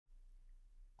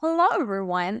Hello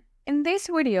everyone! In this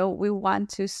video, we want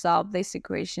to solve this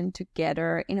equation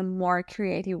together in a more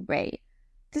creative way.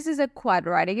 This is a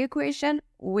quadratic equation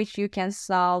which you can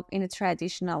solve in a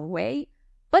traditional way,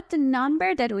 but the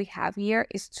number that we have here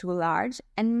is too large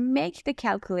and make the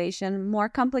calculation more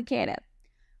complicated.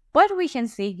 But we can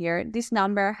see here, this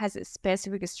number has a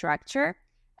specific structure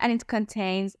and it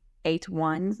contains 8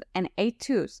 ones and 8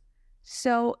 twos.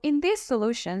 So in this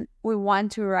solution, we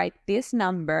want to write this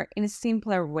number in a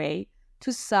simpler way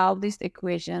to solve this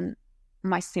equation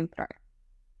much simpler.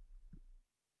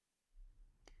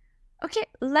 Okay,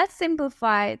 let's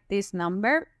simplify this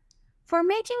number. For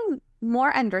making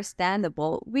more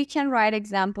understandable, we can write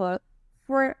example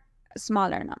for a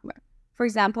smaller number. For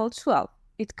example, 12.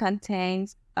 It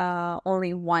contains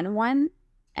only 1 1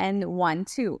 and 1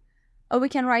 2. Or we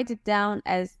can write it down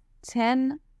as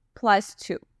 10 plus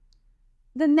 2.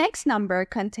 The next number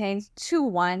contains 2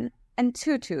 1 and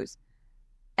 2 2s,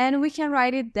 and we can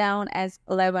write it down as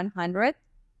 1100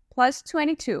 plus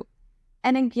 22.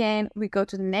 And again, we go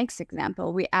to the next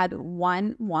example. We add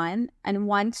 1 1 and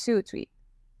 1 2 3.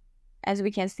 As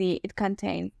we can see, it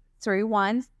contains 3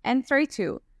 1s and 3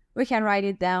 2. We can write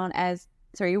it down as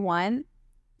 3 1,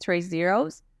 3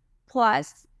 zeros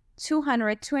plus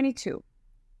 222.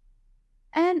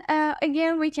 And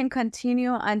again, we can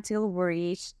continue until we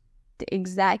reach the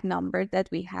exact number that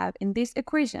we have in this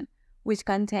equation, which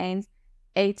contains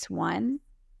 8 1s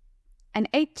and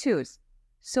 8 2s.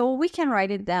 So we can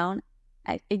write it down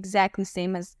at exactly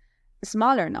same as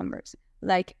smaller numbers,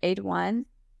 like 8 1s,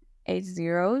 8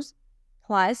 zeros,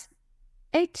 plus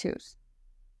 8 2s.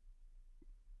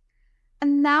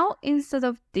 And now, instead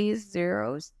of these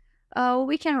zeros,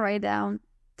 we can write down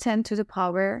 10 to the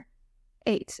power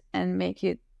 8 and make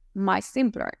it much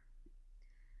simpler.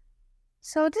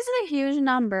 So this is a huge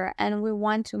number and we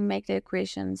want to make the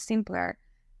equation simpler.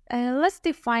 Let's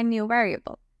define new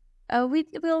variable. We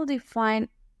will define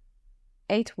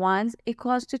 8 1s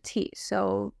equals to t.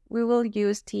 So we will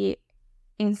use t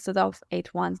instead of 8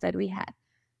 1s that we had.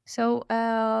 So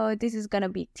this is going to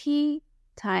be t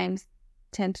times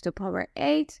 10 to the power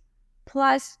 8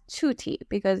 plus 2t,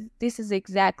 because this is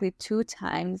exactly 2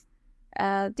 times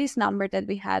this number that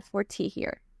we had for t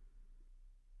here.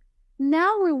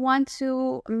 Now we want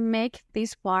to make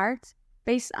this part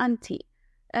based on t.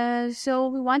 So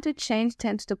we want to change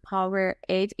 10 to the power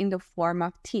 8 in the form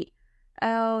of t.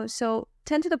 So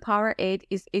 10 to the power 8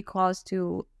 is equals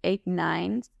to 8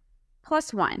 9s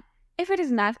plus 1. If it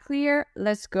is not clear,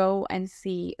 let's go and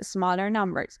see smaller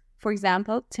numbers. For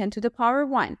example, 10 to the power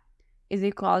 1 is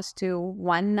equals to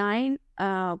 1 9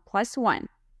 plus 1,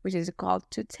 which is equal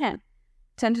to 10.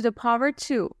 10 to the power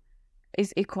 2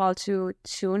 is equal to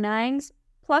 2 9s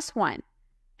plus 1.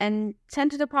 And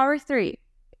 10 to the power 3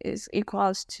 is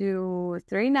equals to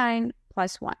 3 9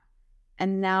 plus 1.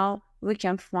 And now we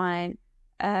can find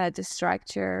the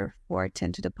structure for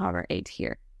 10 to the power 8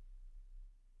 here.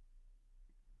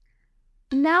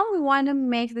 Now we want to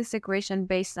make this equation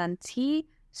based on t.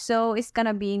 So it's going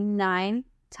to be 9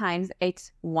 times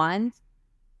 8 1s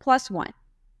plus 1.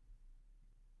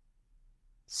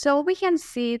 So we can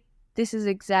see this is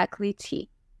exactly t.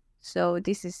 So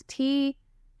this is t,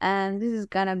 and this is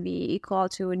going to be equal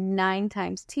to 9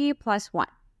 times t plus 1.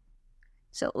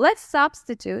 So let's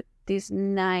substitute this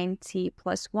 9t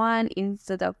plus 1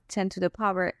 instead of 10 to the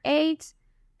power 8.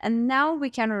 And now we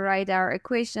can write our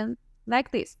equation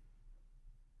like this.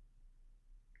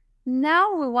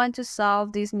 Now we want to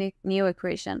solve this new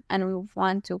equation, and we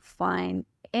want to find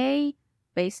a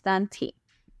based on t.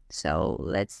 So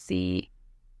let's see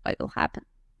what will happen.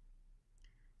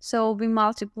 So we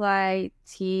multiply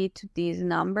t to these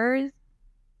numbers,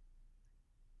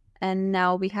 and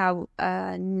now we have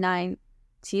 9t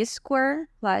squared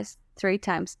plus 3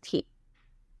 times t.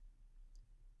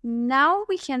 Now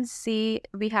we can see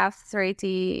we have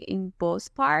 3t in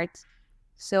both parts,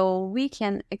 so we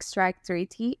can extract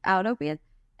 3t out of it,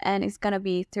 and it's going to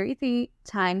be 3t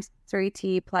times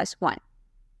 3t plus 1.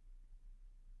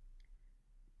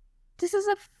 This is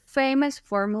a famous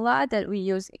formula that we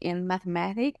use in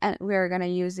mathematics, and we're going to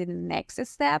use it in the next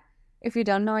step. If you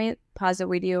don't know it, pause the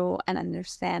video and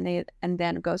understand it, and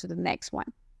then go to the next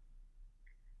one.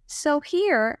 So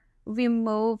here, we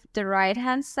move the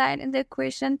right-hand side in the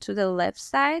equation to the left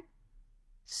side.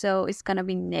 So it's going to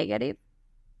be negative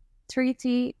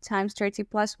 3t times 3t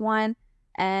plus 1,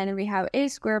 and we have a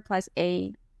squared plus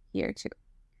a here too.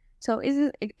 So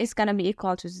it's going to be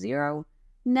equal to 0.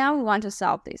 Now we want to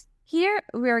solve this. Here,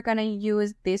 we're going to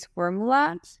use this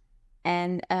formula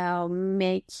and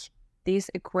make this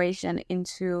equation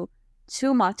into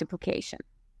 2 multiplication.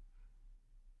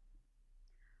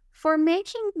 For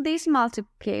making this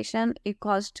multiplication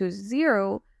equals to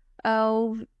 0,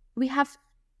 we have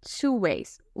two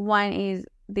ways. One is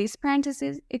this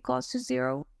parenthesis equals to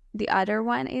 0. The other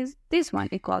one is this one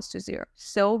equals to 0.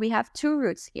 So we have two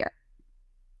roots here.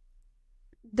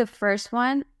 The first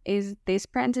one is this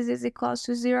parenthesis equals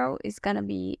to 0. It's going to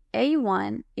be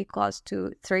a1 equals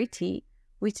to 3t,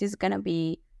 which is going to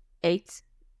be 8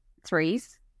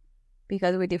 threes,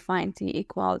 because we define t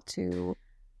equal to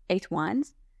 8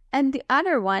 ones. And the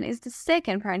other one is the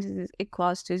second parenthesis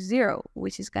equals to 0,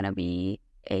 which is going to be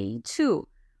a2,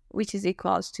 which is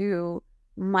equals to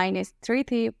minus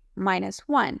 3t minus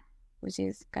 1, which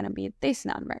is going to be this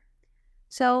number.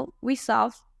 So we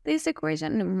solved this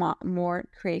equation in a more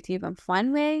creative and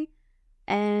fun way.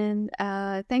 And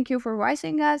thank you for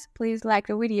watching us. Please like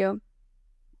the video.